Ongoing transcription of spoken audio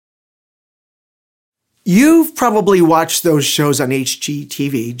You've probably watched those shows on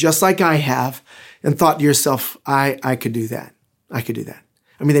HGTV, just like I have, and thought to yourself, I could do that. I could do that.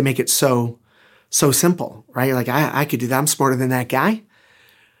 I mean, they make it so simple, right? You're like, I could do that. I'm smarter than that guy,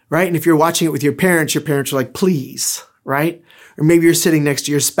 right? And if you're watching it with your parents are like, please, right? Or maybe you're sitting next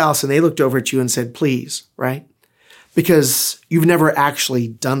to your spouse and they looked over at you and said, please, right? Because you've never actually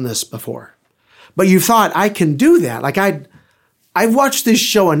done this before. But you thought, I can do that. Like I've watched this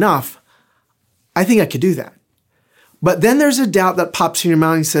show enough. I think I could do that. But then there's a doubt that pops in your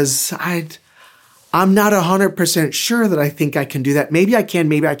mind and says, I'm not 100% sure that I think I can do that. Maybe I can,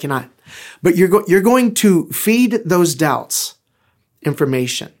 maybe I cannot. But you're going to feed those doubts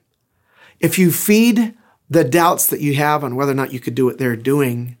information. If you feed the doubts that you have on whether or not you could do what they're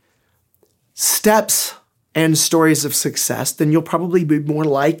doing steps and stories of success, then you'll probably be more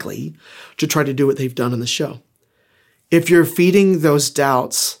likely to try to do what they've done in the show. If you're feeding those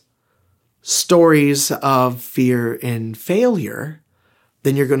doubts stories of fear and failure,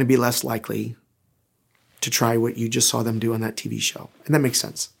 then you're going to be less likely to try what you just saw them do on that TV show. And that makes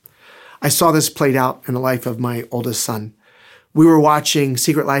sense. I saw this played out in the life of my oldest son. We were watching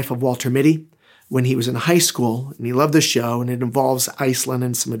Secret Life of Walter Mitty when he was in high school, and he loved the show, and it involves Iceland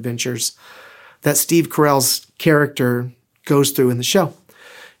and some adventures that Steve Carell's character goes through in the show.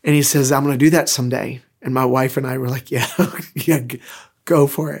 And he says, I'm going to do that someday. And my wife and I were like, yeah, go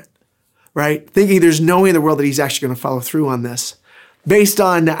for it. Right? Thinking there's no way in the world that he's actually going to follow through on this based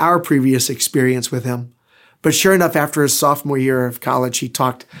on our previous experience with him. But sure enough, after his sophomore year of college, he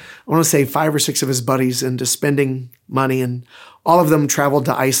talked, I want to say 5 or 6 of his buddies into spending money, and all of them traveled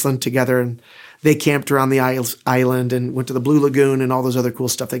to Iceland together, and they camped around the island and went to the Blue Lagoon and all those other cool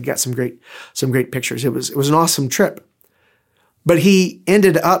stuff. They got some great pictures. It was an awesome trip. But he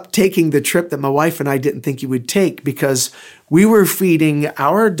ended up taking the trip that my wife and I didn't think he would take because we were feeding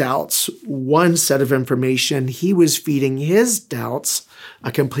our doubts one set of information. He was feeding his doubts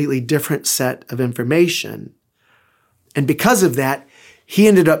a completely different set of information. And because of that, he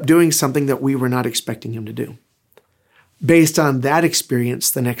ended up doing something that we were not expecting him to do. Based on that experience,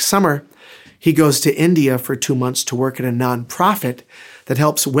 the next summer, he goes to India for 2 months to work at a nonprofit that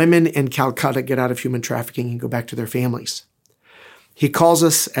helps women in Calcutta get out of human trafficking and go back to their families. He calls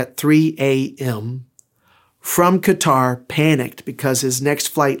us at 3 a.m. from Qatar, panicked because his next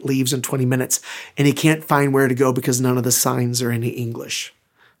flight leaves in 20 minutes and he can't find where to go because none of the signs are in English.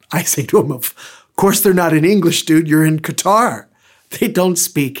 I say to him, of course they're not in English, dude. You're in Qatar. They don't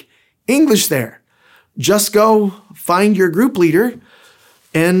speak English there. Just go find your group leader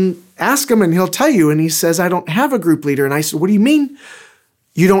and ask him and he'll tell you. And he says, I don't have a group leader. And I said, what do you mean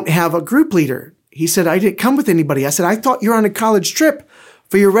you don't have a group leader? He said, I didn't come with anybody. I said, I thought you're on a college trip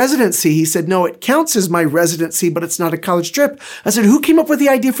for your residency. He said, no, it counts as my residency, but it's not a college trip. I said, who came up with the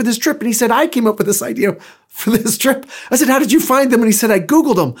idea for this trip? And he said, I came up with this idea for this trip. I said, how did you find them? And he said, I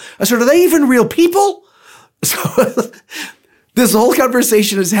Googled them. I said, are they even real people? So this whole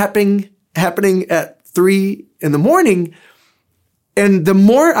conversation is happening at 3 a.m. And the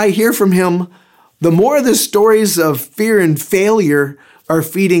more I hear from him, the more the stories of fear and failure are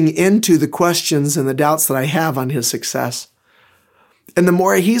feeding into the questions and the doubts that I have on his success. And the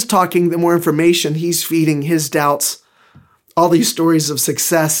more he's talking, the more information he's feeding his doubts, all these stories of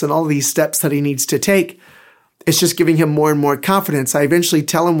success and all these steps that he needs to take. It's just giving him more and more confidence. I eventually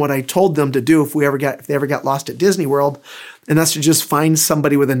tell him what I told them to do if they ever got lost at Disney World, and that's to just find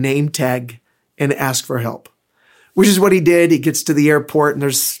somebody with a name tag and ask for help, which is what he did. He gets to the airport and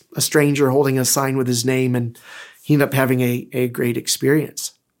there's a stranger holding a sign with his name, and he ended up having a great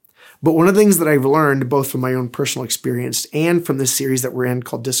experience. But one of the things that I've learned, both from my own personal experience and from this series that we're in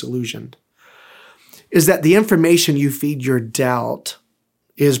called Disillusioned, is that the information you feed your doubt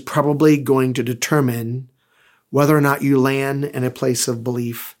is probably going to determine whether or not you land in a place of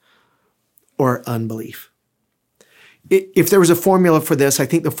belief or unbelief. If there was a formula for this, I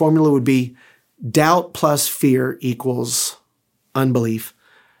think the formula would be doubt plus fear equals unbelief.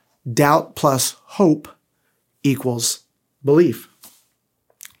 Doubt plus hope equals belief.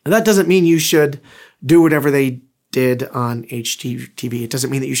 And that doesn't mean you should do whatever they did on HGTV. It doesn't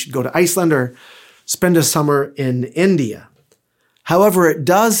mean that you should go to Iceland or spend a summer in India. However, it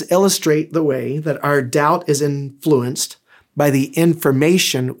does illustrate the way that our doubt is influenced by the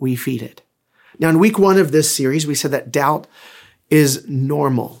information we feed it. Now, in week 1 of this series, we said that doubt is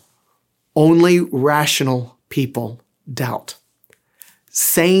normal. Only rational people doubt.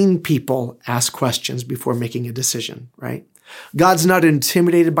 Sane people ask questions before making a decision, right? God's not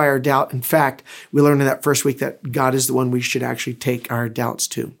intimidated by our doubt. In fact, we learned in that first week that God is the one we should actually take our doubts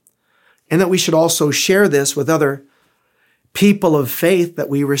to. And that we should also share this with other people of faith that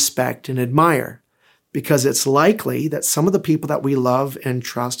we respect and admire. because it's likely that some of the people that we love and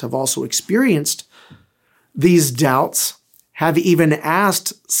trust have also experienced these doubts, have even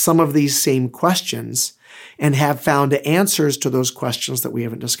asked some of these same questions, and have found answers to those questions that we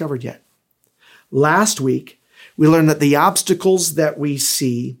haven't discovered yet. Last week, we learned that the obstacles that we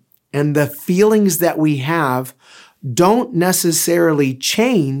see and the feelings that we have don't necessarily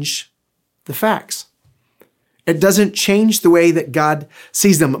change the facts. It doesn't change the way that God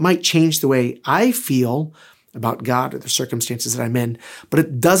sees them. It might change the way I feel about God or the circumstances that I'm in, but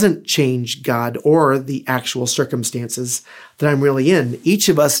it doesn't change God or the actual circumstances that I'm really in. Each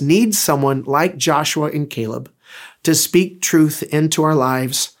of us needs someone like Joshua and Caleb to speak truth into our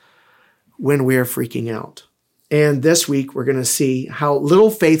lives when we're freaking out. And this week, we're going to see how little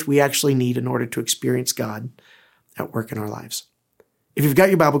faith we actually need in order to experience God at work in our lives. If you've got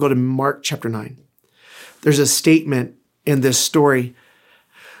your Bible, go to Mark chapter 9. There's a statement in this story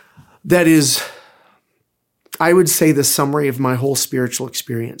that is, I would say, the summary of my whole spiritual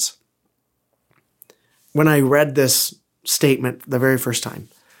experience. When I read this statement the very first time,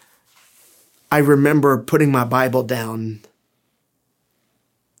 I remember putting my Bible down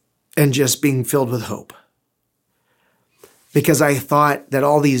and just being filled with hope. Because I thought that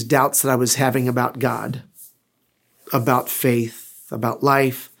all these doubts that I was having about God, about faith, about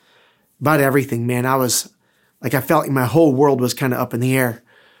life, about everything, man, I felt like my whole world was kind of up in the air.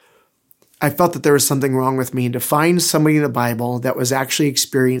 I felt that there was something wrong with me, and to find somebody in the Bible that was actually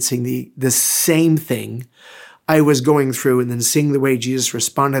experiencing the same thing I was going through, and then seeing the way Jesus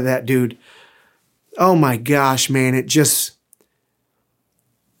responded to that dude, oh my gosh, man,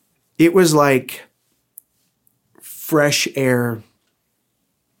 it was like fresh air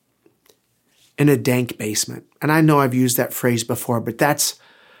in a dank basement. And I know I've used that phrase before, but that's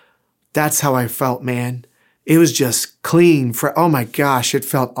how I felt, man. It was just clean. Oh my gosh, it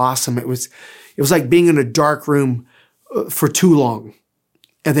felt awesome. It was like being in a dark room for too long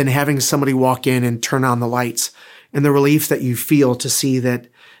and then having somebody walk in and turn on the lights, and the relief that you feel to see that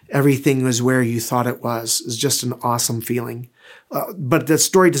everything was where you thought it was is just an awesome feeling. But the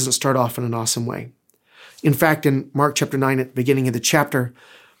story doesn't start off in an awesome way. In fact, in Mark chapter 9, at the beginning of the chapter,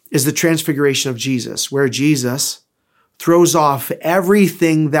 is the transfiguration of Jesus, where Jesus throws off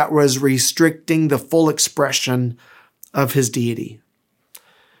everything that was restricting the full expression of his deity.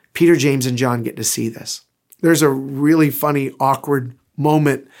 Peter, James, and John get to see this. There's a really funny, awkward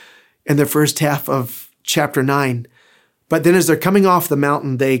moment in the first half of chapter 9. But then as they're coming off the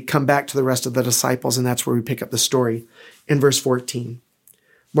mountain, they come back to the rest of the disciples, and that's where we pick up the story in verse 14.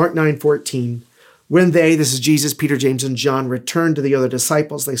 Mark 9:14. When they, this is Jesus, Peter, James, and John, returned to the other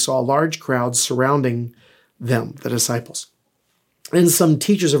disciples, they saw a large crowd surrounding them, the disciples. And some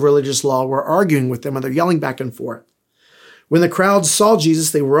teachers of religious law were arguing with them, and they're yelling back and forth. When the crowd saw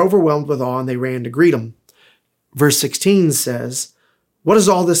Jesus, they were overwhelmed with awe, and they ran to greet him. Verse 16 says, "What is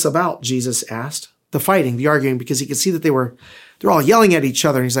all this about?" Jesus asked. The fighting, the arguing, because he could see that they're all yelling at each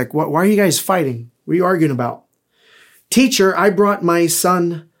other. And he's like, why are you guys fighting? What are you arguing about? "Teacher, I brought my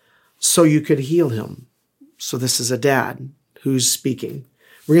son so you could heal him." So this is a dad who's speaking.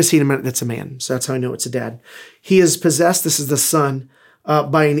 We're going to see in a minute that's a man. So that's how I know it's a dad. "He is possessed," this is the son,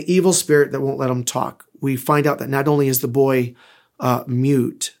 "by an evil spirit that won't let him talk." We find out that not only is the boy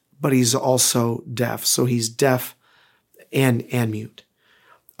mute, but he's also deaf. So he's deaf and mute.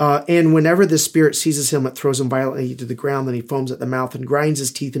 "And whenever the spirit seizes him, it throws him violently to the ground. Then he foams at the mouth and grinds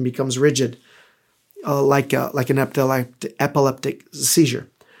his teeth and becomes rigid, like an epileptic seizure.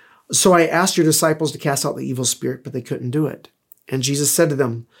 So I asked your disciples to cast out the evil spirit, but they couldn't do it. And Jesus said to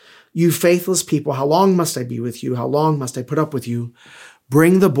them, 'You faithless people, how long must I be with you? How long must I put up with you?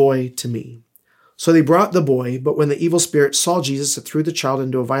 Bring the boy to me.' So they brought the boy, but when the evil spirit saw Jesus, it threw the child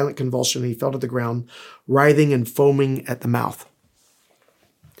into a violent convulsion, and he fell to the ground, writhing and foaming at the mouth."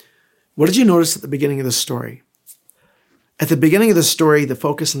 What did you notice at the beginning of the story? At the beginning of the story, the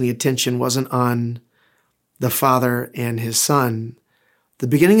focus and the attention wasn't on the father and his son. The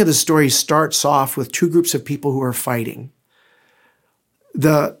beginning of the story starts off with two groups of people who are fighting.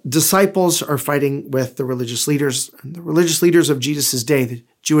 The disciples are fighting with the religious leaders, and the religious leaders of Jesus' day, the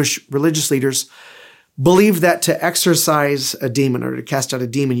Jewish religious leaders, believed that to exorcise a demon or to cast out a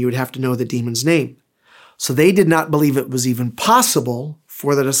demon, you would have to know the demon's name. So they did not believe it was even possible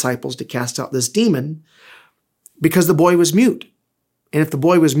for the disciples to cast out this demon because the boy was mute. And if the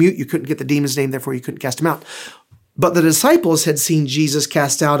boy was mute, you couldn't get the demon's name, therefore you couldn't cast him out. But the disciples had seen Jesus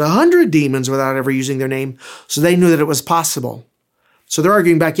cast out 100 demons without ever using their name, so they knew that it was possible. So they're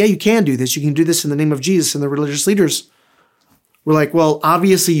arguing back, yeah, you can do this. You can do this in the name of Jesus. And the religious leaders were like, well,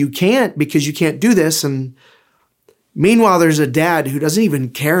 obviously you can't because you can't do this. And meanwhile, there's a dad who doesn't even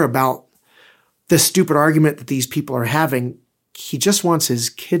care about the stupid argument that these people are having. He just wants his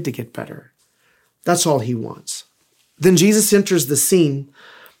kid to get better. That's all he wants. Then Jesus enters the scene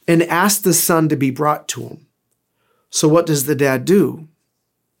and asks the son to be brought to him. So what does the dad do?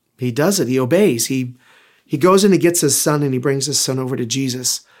 He does it. He obeys. He goes and he gets his son and he brings his son over to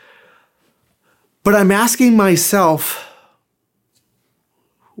Jesus. But I'm asking myself,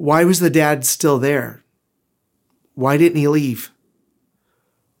 why was the dad still there? Why didn't he leave?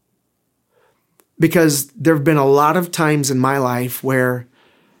 Because there have been a lot of times in my life where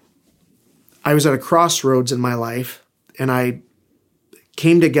I was at a crossroads in my life and I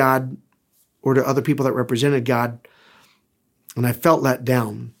came to God or to other people that represented God and I felt let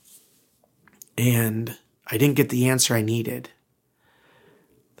down and I didn't get the answer I needed.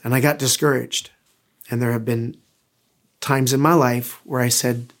 And I got discouraged. And there have been times in my life where I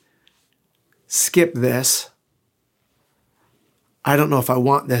said, skip this. I don't know if I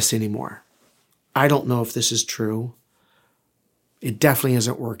want this anymore. I don't know if this is true. It definitely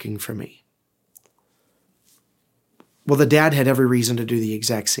isn't working for me. Well, the dad had every reason to do the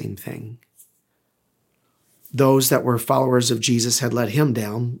exact same thing. Those that were followers of Jesus had let him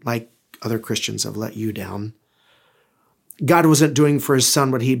down, like other Christians have let you down. God wasn't doing for his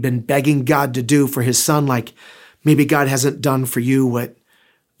son what he'd been begging God to do for his son, like maybe God hasn't done for you what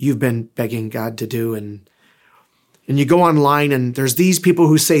you've been begging God to do. And you go online and there's these people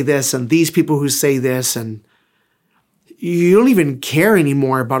who say this and these people who say this, and you don't even care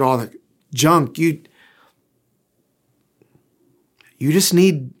anymore about all the junk. You just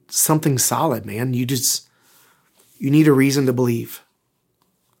need something solid, man. You need a reason to believe.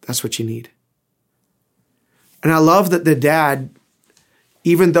 That's what you need. And I love that the dad,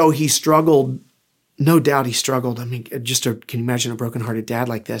 even though he struggled, no doubt he struggled. I mean, can you imagine a brokenhearted dad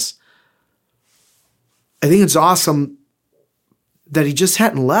like this? I think it's awesome that he just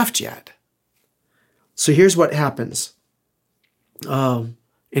hadn't left yet. So here's what happens. And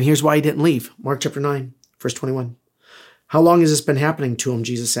here's why he didn't leave. Mark chapter 9, verse 21. How long has this been happening to him?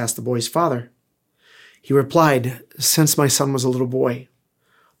 Jesus asked the boy's father. He replied, since my son was a little boy.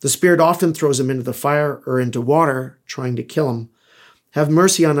 The Spirit often throws him into the fire or into water, trying to kill him. Have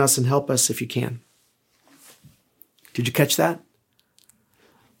mercy on us and help us if you can. Did you catch that?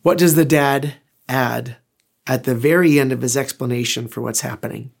 What does the dad add at the very end of his explanation for what's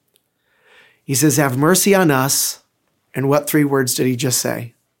happening? He says, have mercy on us. And what 3 words did he just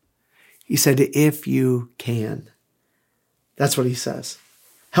say? He said, if you can. That's what he says.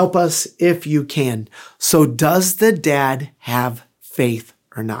 Help us if you can. So does the dad have faith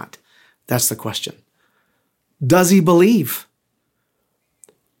or not? That's the question. Does he believe?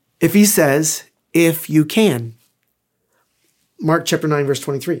 If he says, if you can. Mark chapter 9, verse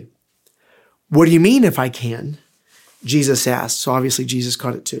 23. What do you mean if I can? Jesus asked. So obviously Jesus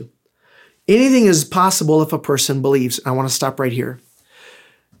caught it too. Anything is possible if a person believes. I want to stop right here.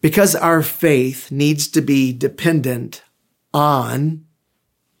 Because our faith needs to be dependent on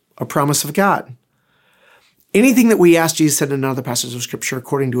a promise of God. Anything that we ask, Jesus said in another passage of Scripture,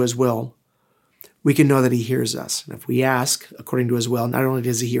 according to his will, we can know that he hears us. And if we ask according to his will, not only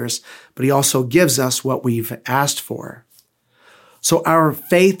does he hear us, but he also gives us what we've asked for. So our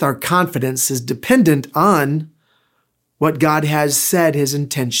faith, our confidence is dependent on what God has said, his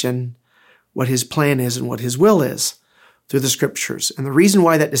intention, what his plan is, and what his will is through the Scriptures. And the reason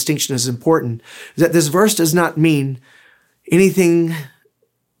why that distinction is important is that this verse does not mean anything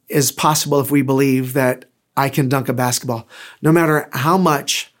is possible if we believe that I can dunk a basketball. No matter how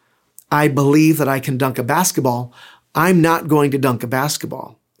much I believe that I can dunk a basketball, I'm not going to dunk a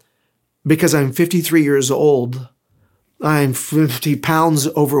basketball because I'm 53 years old. I'm 50 pounds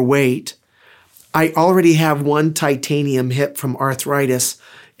overweight. I already have one titanium hip from arthritis.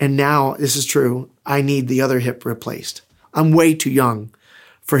 And now, this is true, I need the other hip replaced. I'm way too young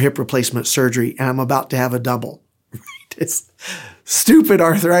for hip replacement surgery, and I'm about to have a double. It's stupid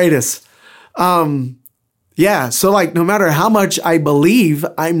arthritis. So no matter how much I believe,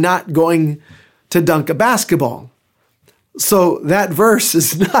 I'm not going to dunk a basketball. So that verse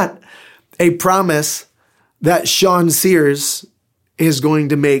is not a promise that Sean Sears is going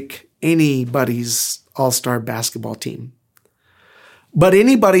to make anybody's all-star basketball team. But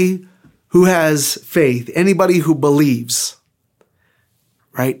anybody who has faith, anybody who believes,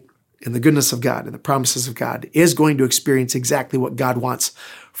 right, in the goodness of God and the promises of God is going to experience exactly what God wants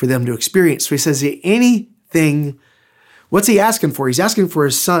for them to experience. So he says anything, what's he asking for? He's asking for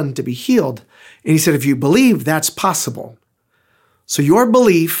his son to be healed. And he said, if you believe, that's possible. So your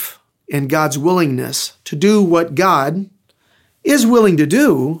belief in God's willingness to do what God is willing to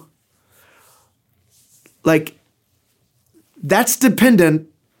do, that's dependent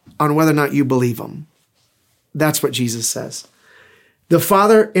on whether or not you believe them. That's what Jesus says. The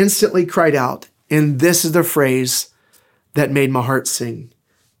Father instantly cried out, and this is the phrase that made my heart sing.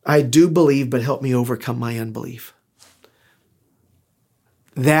 I do believe, but help me overcome my unbelief.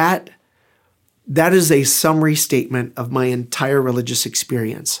 That is a summary statement of my entire religious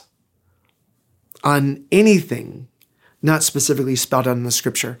experience on anything not specifically spelled out in the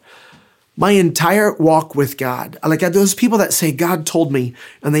scripture. My entire walk with God, like those people that say God told me,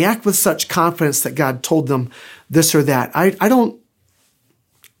 and they act with such confidence that God told them this or that. I don't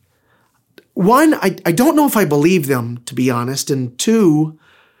know if I believe them, to be honest. And two,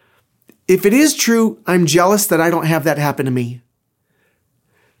 if it is true, I'm jealous that I don't have that happen to me.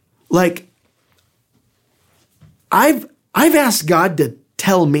 Like, I've asked God to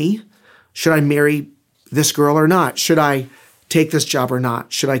tell me, should I marry this girl or not? Should I take this job or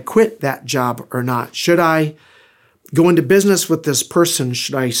not? Should I quit that job or not? Should I go into business with this person?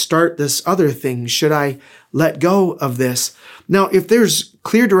 Should I start this other thing? Should I let go of this? Now, if there's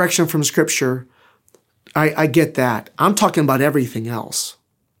clear direction from Scripture, I get that. I'm talking about everything else.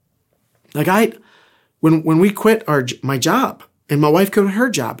 Like when we quit my job, and my wife quit her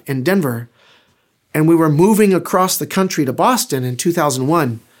job in Denver, and we were moving across the country to Boston in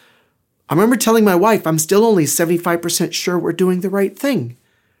 2001, I remember telling my wife, I'm still only 75% sure we're doing the right thing.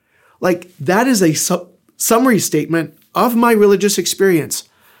 Like, that is a summary statement of my religious experience.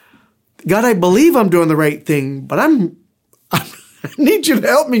 God, I believe I'm doing the right thing, but I need you to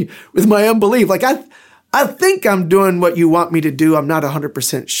help me with my unbelief. Like, I think I'm doing what you want me to do. I'm not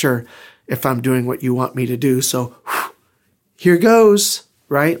 100% sure if I'm doing what you want me to do. So here goes,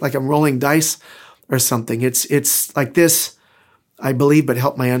 right? Like I'm rolling dice or something. It's like this. I believe, but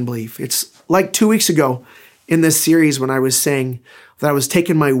help my unbelief. It's like 2 weeks ago in this series when I was saying that I was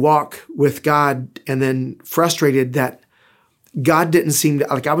taking my walk with God and then frustrated that God didn't seem to,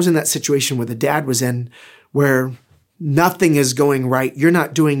 like I was in that situation where the dad was in where nothing is going right. You're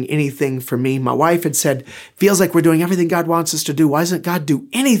not doing anything for me. My wife had said, feels like we're doing everything God wants us to do. Why doesn't God do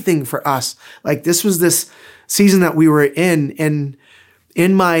anything for us? Like this was this season that we were in, and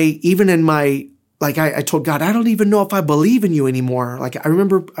like I told God, I don't even know if I believe in you anymore. Like I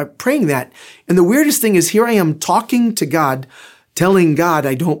remember praying that. And the weirdest thing is here I am talking to God, telling God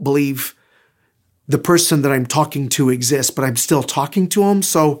I don't believe the person that I'm talking to exists, but I'm still talking to him.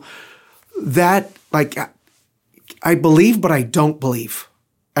 So that, like, I believe, but I don't believe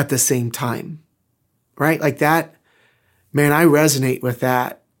at the same time, right? Like that, man, I resonate with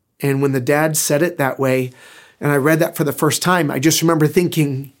that. And when the dad said it that way, and I read that for the first time, I just remember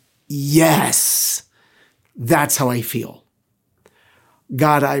thinking, yes, that's how I feel.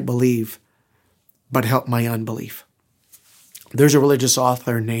 God, I believe, but help my unbelief. There's a religious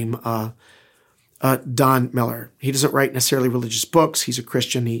author named Don Miller. He doesn't write necessarily religious books. He's a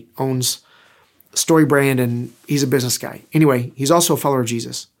Christian. He owns a story brand and he's a business guy. Anyway, he's also a follower of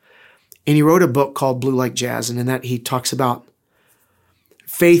Jesus. And he wrote a book called Blue Like Jazz. And in that he talks about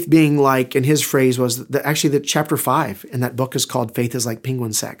faith being like, and his phrase was actually the chapter 5 in that book is called Faith is Like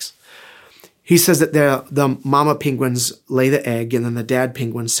Penguin Sex. He says that the mama penguins lay the egg and then the dad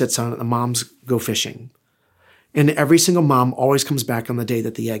penguin sits on it and the moms go fishing. And every single mom always comes back on the day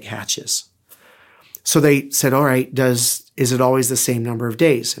that the egg hatches. So they said, all right, is it always the same number of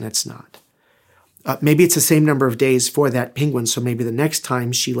days? And it's not. Maybe it's the same number of days for that penguin. So maybe the next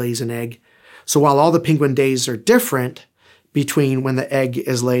time she lays an egg. So while all the penguin days are different between when the egg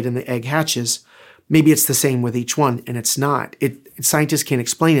is laid and the egg hatches, maybe it's the same with each one. And it's not. Scientists can't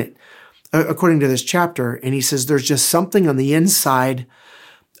explain it according to this chapter. And he says there's just something on the inside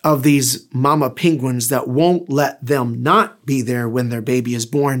of these mama penguins that won't let them not be there when their baby is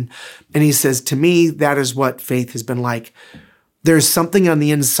born. And he says, to me, that is what faith has been like. There's something on the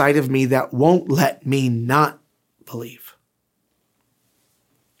inside of me that won't let me not believe.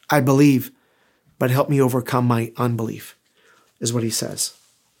 I believe, but help me overcome my unbelief, is what he says.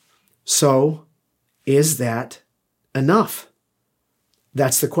 So, is that enough?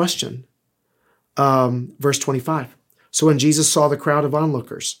 That's the question. Verse 25. So when Jesus saw the crowd of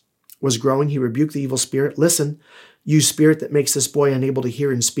onlookers was growing, he rebuked the evil spirit. Listen, you spirit that makes this boy unable to hear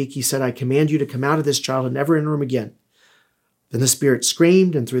and speak, he said, I command you to come out of this child and never enter him again. Then the spirit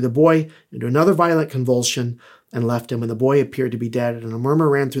screamed and threw the boy into another violent convulsion and left him. And the boy appeared to be dead. And a murmur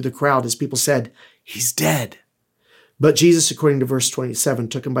ran through the crowd as people said, he's dead. But Jesus, according to verse 27,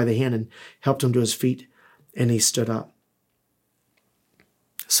 took him by the hand and helped him to his feet, and he stood up.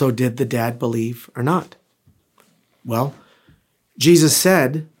 So did the dad believe or not? Well, Jesus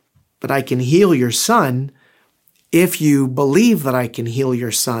said that I can heal your son if you believe that I can heal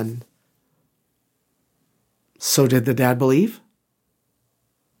your son. So did the dad believe?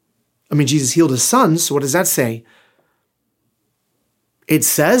 I mean, Jesus healed his son, so what does that say? It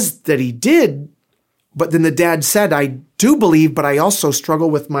says that he did, but then the dad said, I do believe, but I also struggle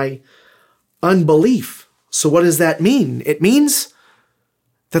with my unbelief. So what does that mean? It means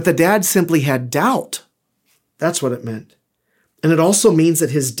that the dad simply had doubt. That's what it meant. And it also means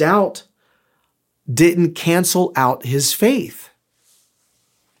that his doubt didn't cancel out his faith.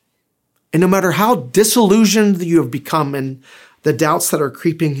 And no matter how disillusioned you have become and the doubts that are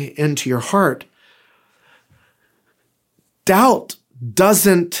creeping into your heart, doubt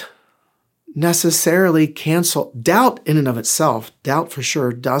doesn't necessarily cancel. Doubt in and of itself, doubt for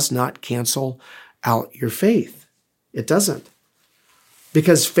sure, does not cancel out your faith. It doesn't.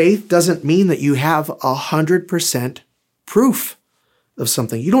 Because faith doesn't mean that you have 100% proof of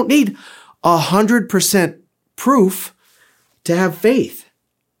something. You don't need 100% proof to have faith.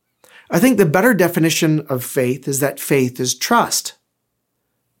 I think the better definition of faith is that faith is trust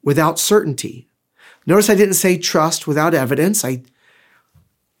without certainty. Notice I didn't say trust without evidence. I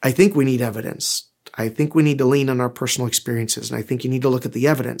think we need evidence. I think we need to lean on our personal experiences, and I think you need to look at the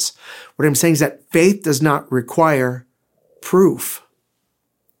evidence. What I'm saying is that faith does not require proof.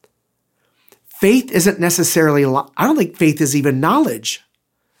 Faith isn't necessarily, I don't think faith is even knowledge.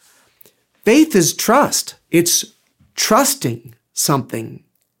 Faith is trust. It's trusting something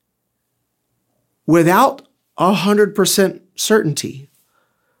without 100% certainty.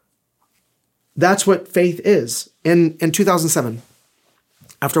 That's what faith is. In 2007,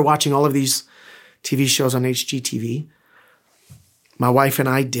 after watching all of these TV shows on HGTV, my wife and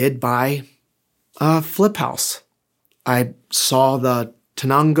I did buy a flip house. I saw the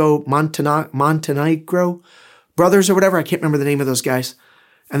Montenegro brothers or whatever. I can't remember the name of those guys.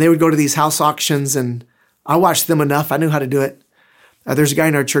 And they would go to these house auctions, and I watched them enough. I knew how to do it. There's a guy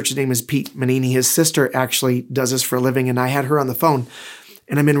in our church, his name is Pete Manini. His sister actually does this for a living, and I had her on the phone.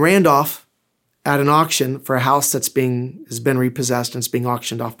 And I'm in Randolph at an auction for a house has been repossessed, and it's being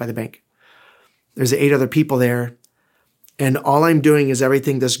auctioned off by the bank. There's 8 other people there, and all I'm doing is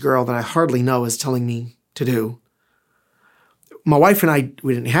everything this girl that I hardly know is telling me to do. My wife and I,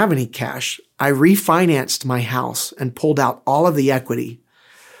 we didn't have any cash. I refinanced my house and pulled out all of the equity,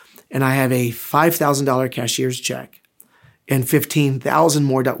 and I have a $5,000 cashier's check and $15,000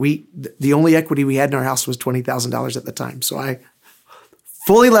 more. The only equity we had in our house was $20,000 at the time. So I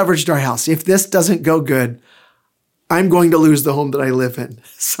fully leveraged our house. If this doesn't go good, I'm going to lose the home that I live in.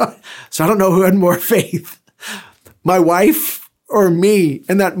 So I don't know who had more faith, my wife or me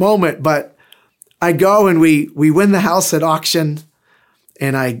in that moment. But I go and we win the house at auction,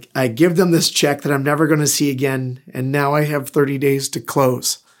 and I give them this check that I'm never going to see again. And now I have 30 days to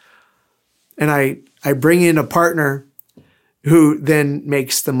close. And I bring in a partner who then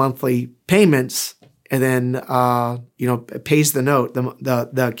makes the monthly payments and then, pays the note,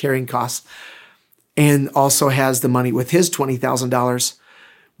 the carrying costs, and also has the money with his $20,000.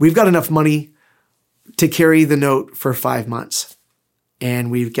 We've got enough money to carry the note for 5 months. And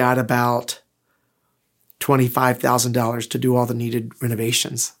we've got about $25,000 to do all the needed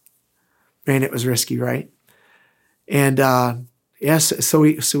renovations. Man, it was risky, right? And, so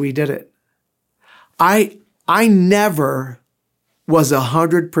we did it. I never was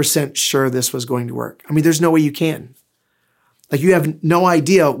 100% sure this was going to work. I mean, there's no way you can. Like, you have no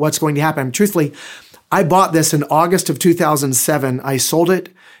idea what's going to happen. I mean, truthfully, I bought this in August of 2007. I sold it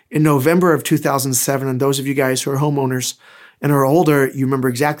in November of 2007. And those of you guys who are homeowners and are older, you remember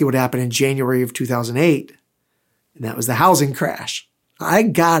exactly what happened in January of 2008. And that was the housing crash. I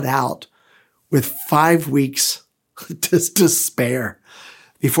got out with 5 weeks to spare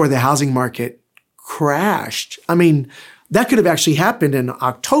before the housing market crashed. I mean, that could have actually happened in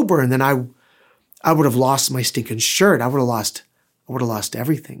October, and then I would have lost my stinking shirt. I would have lost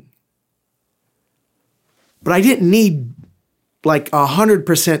everything. But I didn't need like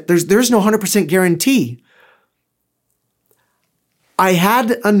 100%. There's no 100% guarantee. I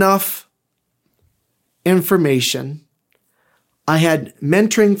had enough information. I had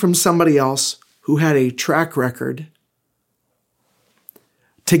mentoring from somebody else who had a track record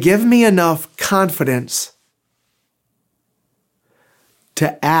to give me enough confidence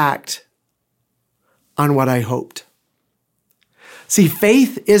to act on what I hoped. See,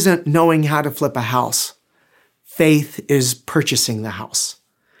 faith isn't knowing how to flip a house. Faith is purchasing the house.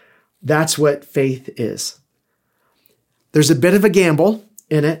 That's what faith is. There's a bit of a gamble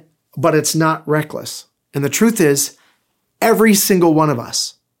in it, but it's not reckless. And the truth is, every single one of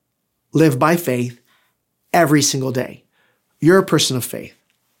us live by faith every single day. You're a person of faith.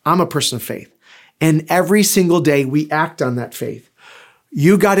 I'm a person of faith. And every single day we act on that faith.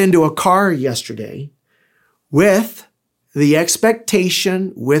 You got into a car yesterday with the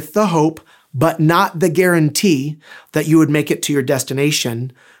expectation with the hope, but not the guarantee that you would make it to your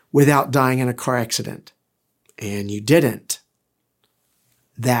destination without dying in a car accident. And you didn't.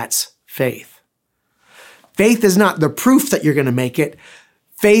 That's faith. Faith is not the proof that you're going to make it.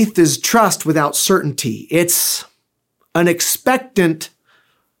 Faith is trust without certainty. It's an expectant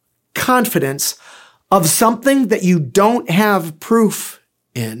confidence of something that you don't have proof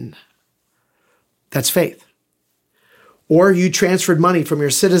in. That's faith. Or you transferred money from your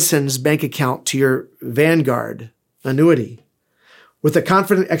Citizens bank account to your Vanguard annuity with a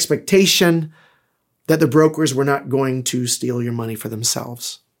confident expectation that the brokers were not going to steal your money for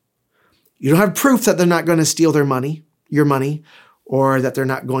themselves. You don't have proof that they're not going to steal your money, or that they're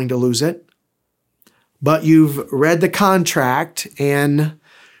not going to lose it. But you've read the contract, and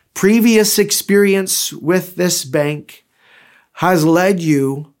previous experience with this bank has led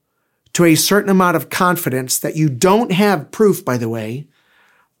you to a certain amount of confidence that you don't have proof, by the way,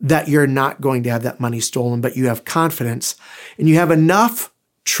 that you're not going to have that money stolen, but you have confidence and you have enough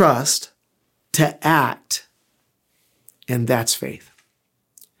trust to act. And that's faith.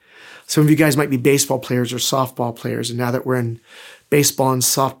 Some of you guys might be baseball players or softball players. And now that we're in baseball and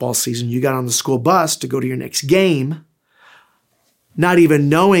softball season, you got on the school bus to go to your next game, not even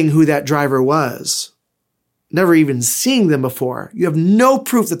knowing who that driver was, never even seeing them before. You have no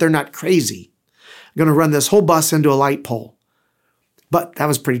proof that they're not crazy. I'm going to run this whole bus into a light pole. But that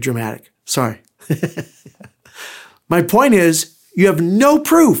was pretty dramatic. Sorry. My point is, you have no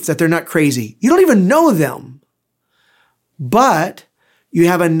proof that they're not crazy. You don't even know them. But you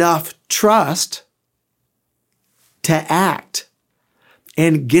have enough trust to act.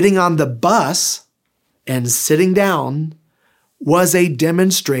 And getting on the bus and sitting down was a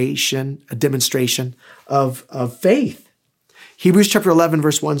demonstration of faith. Hebrews chapter 11,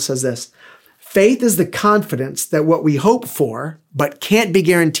 verse 1 says this: faith is the confidence that what we hope for, but can't be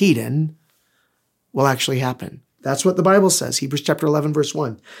guaranteed in, will actually happen. That's what the Bible says. Hebrews chapter 11, verse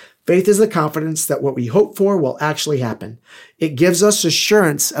 1. Faith is the confidence that what we hope for will actually happen. It gives us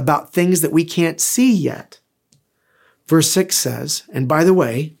assurance about things that we can't see yet. Verse 6 says, and by the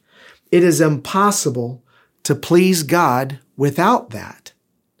way, it is impossible to please God without that,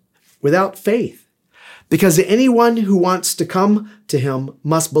 without faith. Because anyone who wants to come to him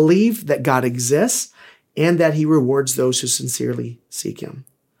must believe that God exists and that he rewards those who sincerely seek him.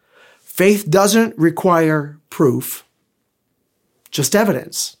 Faith doesn't require proof, just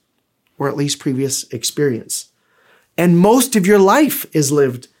evidence, or at least previous experience. And most of your life is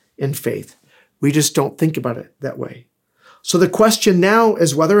lived in faith. We just don't think about it that way. So the question now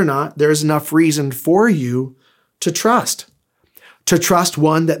is whether or not there is enough reason for you to trust. To trust,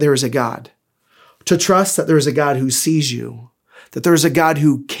 one, that there is a God. To trust that there is a God who sees you. That there is a God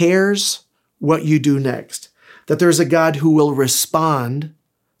who cares what you do next. That there is a God who will respond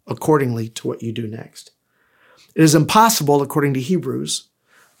accordingly to what you do next. It is impossible, according to Hebrews,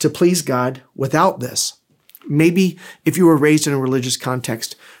 to please God without this. Maybe if you were raised in a religious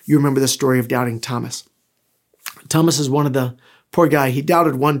context, you remember the story of doubting Thomas. Thomas is one of the poor guy. He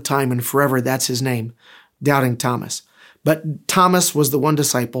doubted one time and forever. That's his name, doubting Thomas. But Thomas was the one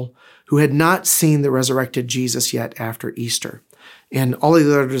disciple who had not seen the resurrected Jesus yet after Easter. And all of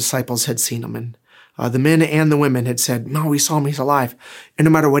the other disciples had seen him. And the men and the women had said, no, we saw him, he's alive. And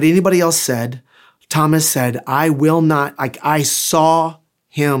no matter what anybody else said, Thomas said, I saw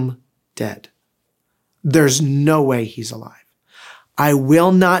him dead. There's no way he's alive. I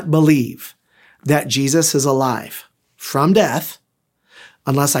will not believe that Jesus is alive from death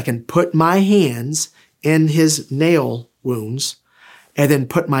unless I can put my hands in his nail wounds and then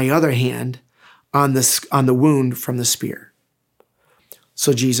put my other hand on the wound from the spear.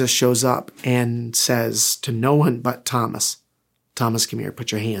 So Jesus shows up and says to no one but Thomas, Thomas, come here,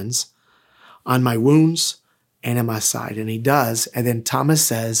 put your hands on my wounds and in my side. And he does. And then Thomas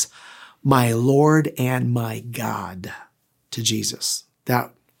says, my Lord and my God, to Jesus.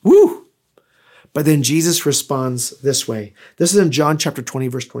 Woo! But then Jesus responds this way. This is in John chapter 20,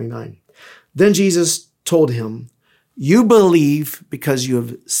 verse 29. Then Jesus told him, you believe because you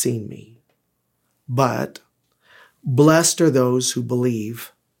have seen me, but blessed are those who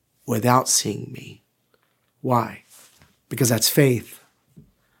believe without seeing me. Why? Because that's faith.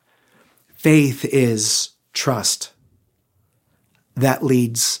 Faith is trust that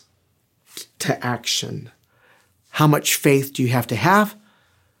leads to action. How much faith do you have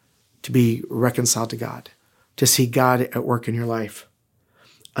to be reconciled to God, to see God at work in your life?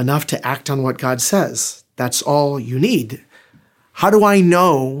 Enough to act on what God says. That's all you need. How do I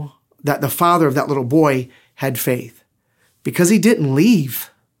know that the father of that little boy had faith? Because he didn't leave.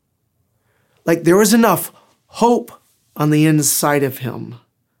 Like there was enough hope on the inside of him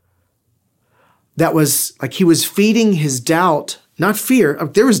that was like he was feeding his doubt, not fear.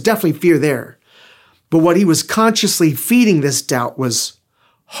 There was definitely fear there. But what he was consciously feeding this doubt was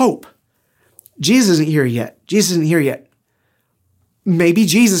hope. Jesus isn't here yet. Jesus isn't here yet. Maybe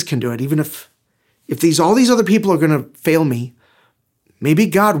Jesus can do it, even if all these other people are going to fail me. Maybe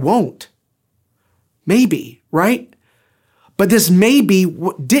God won't. Maybe, right? But this maybe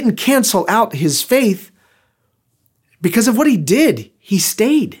didn't cancel out his faith because of what he did. He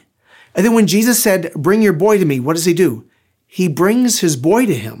stayed. And then when Jesus said, bring your boy to me, what does he do? He brings his boy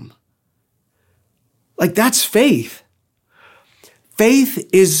to him. Like that's faith. Faith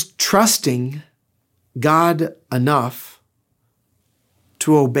is trusting God enough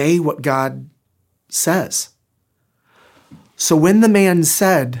to obey what God says. So when the man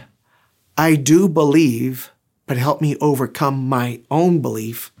said, I do believe, but help me overcome my own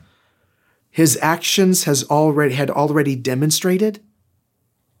belief, his actions had already demonstrated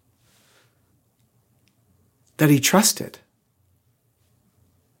that he trusted.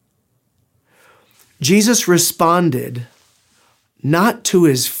 Jesus responded not to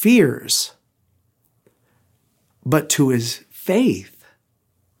his fears, but to his faith.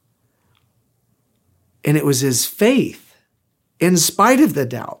 And it was his faith, in spite of the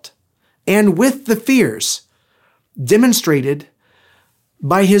doubt and with the fears, demonstrated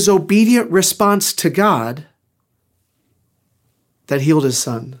by his obedient response to God, that healed his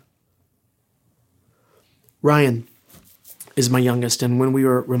son. Ryan is my youngest, and when we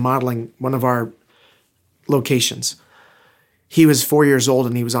were remodeling one of our locations, he was 4 years old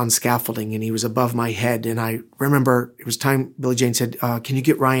and he was on scaffolding and he was above my head. And I remember it was time Billy Jane said, can you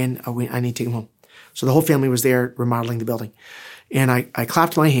get Ryan? I need to take him home. So the whole family was there remodeling the building. And I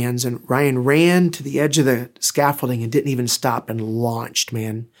clapped my hands and Ryan ran to the edge of the scaffolding and didn't even stop and launched,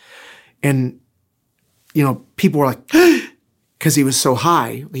 man. And, people were like, because he was so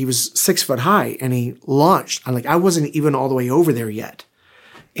high. He was 6 foot high and he launched. I wasn't even all the way over there yet.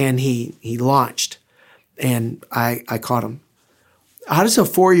 And he launched and I caught him. How does a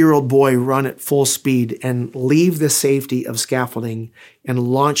 4-year-old boy run at full speed and leave the safety of scaffolding and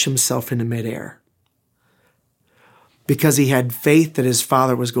launch himself into midair? Because he had faith that his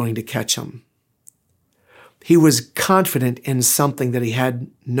father was going to catch him. He was confident in something that he had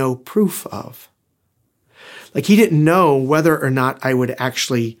no proof of. Like he didn't know whether or not I would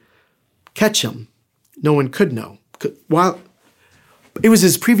actually catch him. No one could know. While it was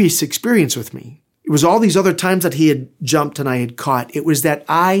his previous experience with me. It was all these other times that he had jumped and I had caught. It was that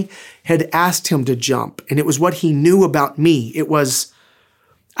I had asked him to jump, and it was what he knew about me. It was,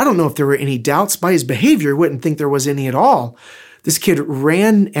 I don't know if there were any doubts by his behavior. I wouldn't think there was any at all. This kid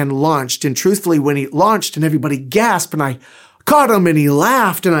ran and launched, and truthfully, when he launched and everybody gasped and I caught him and he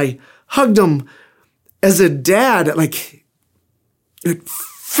laughed and I hugged him as a dad, it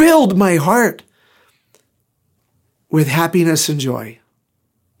filled my heart with happiness and joy.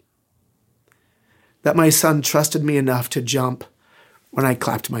 That my son trusted me enough to jump when I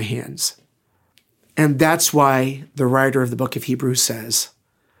clapped my hands. And that's why the writer of the book of Hebrews says,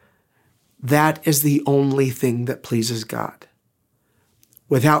 that is the only thing that pleases God.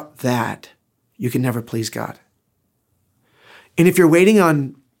 Without that, you can never please God. And if you're waiting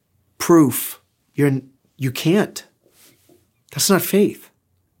on proof, you can't. That's not faith.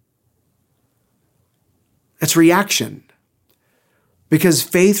 That's reaction. Because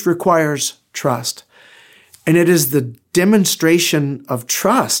faith requires trust. And it is the demonstration of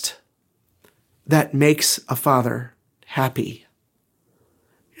trust that makes a father happy.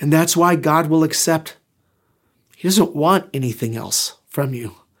 And that's why God will accept. He doesn't want anything else from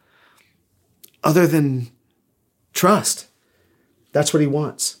you other than trust. That's what he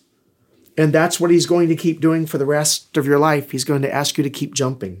wants. And that's what he's going to keep doing for the rest of your life. He's going to ask you to keep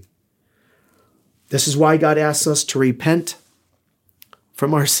jumping. This is why God asks us to repent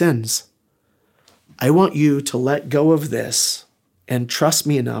from our sins. I want you to let go of this and trust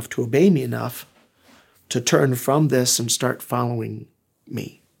me enough, to obey me enough, to turn from this and start following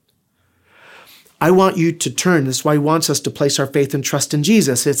me. I want you to turn. This is why he wants us to place our faith and trust in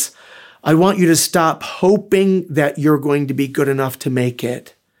Jesus. I want you to stop hoping that you're going to be good enough to make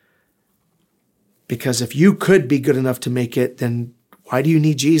it. Because if you could be good enough to make it, then why do you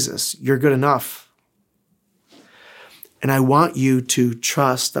need Jesus? You're good enough. And I want you to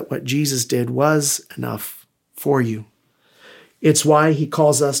trust that what Jesus did was enough for you. It's why he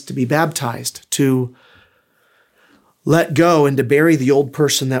calls us to be baptized, to let go and to bury the old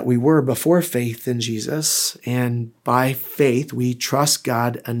person that we were before faith in Jesus. And by faith, we trust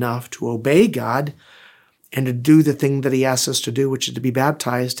God enough to obey God and to do the thing that he asks us to do, which is to be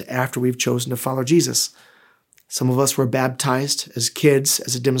baptized after we've chosen to follow Jesus. Some of us were baptized as kids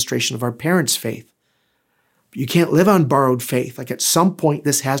as a demonstration of our parents' faith. You can't live on borrowed faith. Like at some point,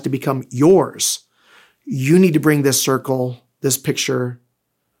 this has to become yours. You need to bring this circle, this picture,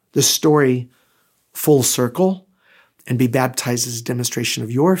 this story full circle and be baptized as a demonstration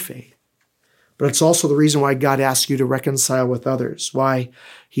of your faith. But it's also the reason why God asks you to reconcile with others, why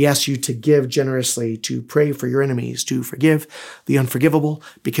he asks you to give generously, to pray for your enemies, to forgive the unforgivable,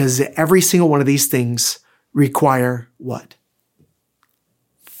 because every single one of these things require what?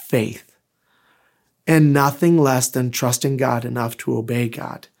 Faith. And nothing less than trusting God enough to obey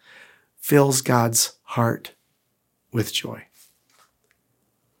God fills God's heart with joy.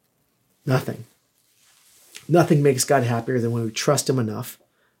 Nothing. Nothing makes God happier than when we trust him enough,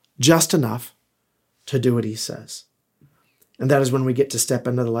 just enough, to do what he says. And that is when we get to step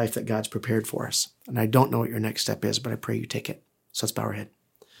into the life that God's prepared for us. And I don't know what your next step is, but I pray you take it. So let's bow our head.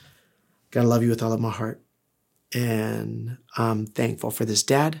 God, I love you with all of my heart. And I'm thankful for this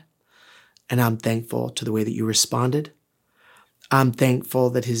dad. And I'm thankful to the way that you responded. I'm thankful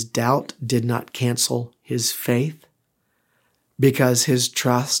that his doubt did not cancel his faith because his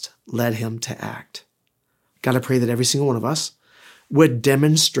trust led him to act. God, I pray that every single one of us would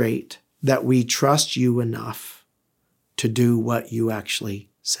demonstrate that we trust you enough to do what you actually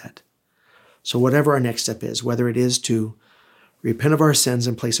said. So whatever our next step is, whether it is to repent of our sins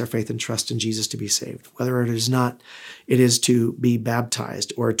and place our faith and trust in Jesus to be saved, whether it is not, it is to be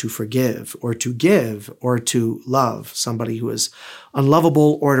baptized or to forgive or to give or to love somebody who is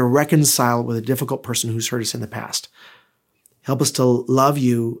unlovable or to reconcile with a difficult person who's hurt us in the past. Help us to love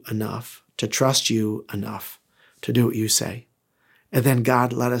you enough, to trust you enough to do what you say. And then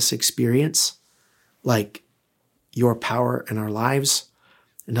God, let us experience like your power in our lives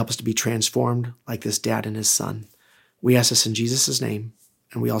and help us to be transformed like this dad and his son. We ask this in Jesus' name,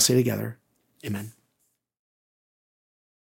 and we all say together, amen.